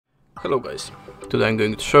Hello guys, today I'm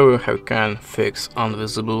going to show you how you can fix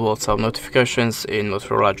invisible WhatsApp notifications in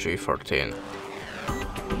Motorola G14.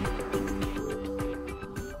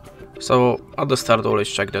 So at the start always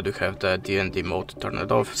check that you have the DND mode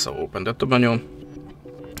turned off, so open the top menu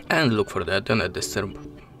and look for the Do Not Disturb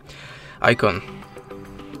icon.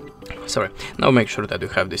 Now make sure that you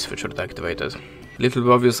have this feature deactivated. Little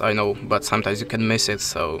bit obvious, I know, but sometimes you can miss it,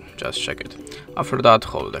 so just check it. After that,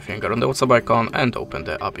 hold the finger on the WhatsApp icon and open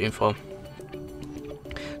the app info.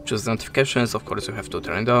 Choose notifications, of course you have to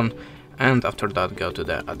turn it on, and after that go to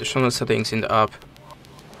the additional settings in the app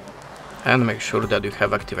and make sure that you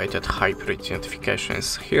have activated high priority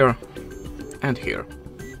notifications here and here.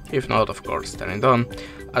 If not, of course, turn it on.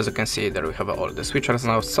 As you can see, there we have all the switchers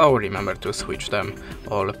now, so remember to switch them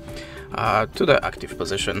all to the active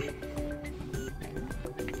position.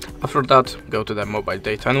 After that, go to the mobile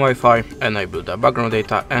data and Wi-Fi, enable the background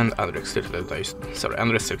data and unrestricted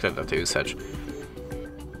data usage.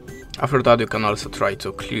 After that, you can also try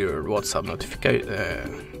to clear WhatsApp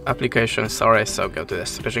application storage, so go to the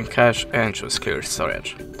storage and cache and choose clear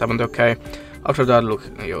storage. Tap on the OK. After that,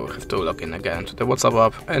 you have to log in again to the WhatsApp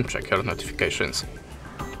app and check your notifications.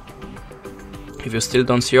 If you still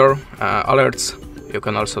don't see your alerts, you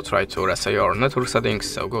can also try to reset your network settings,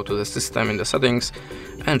 so go to the system in the settings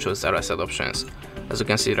and choose the reset options. As you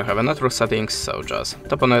can see, you have a network settings, so just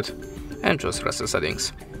tap on it and choose reset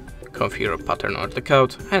settings. Configure pattern or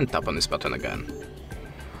decode and tap on this button again.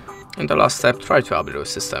 In the last step, try to update your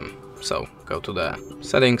system. So go to the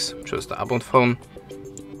settings, choose the app on phone.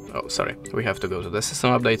 We have to go to the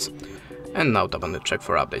system updates and now tap on the check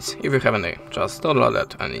for updates. If you have any, just download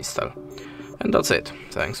it and install. And that's it.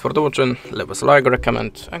 Thanks for watching, leave us a like or a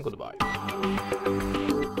comment and goodbye.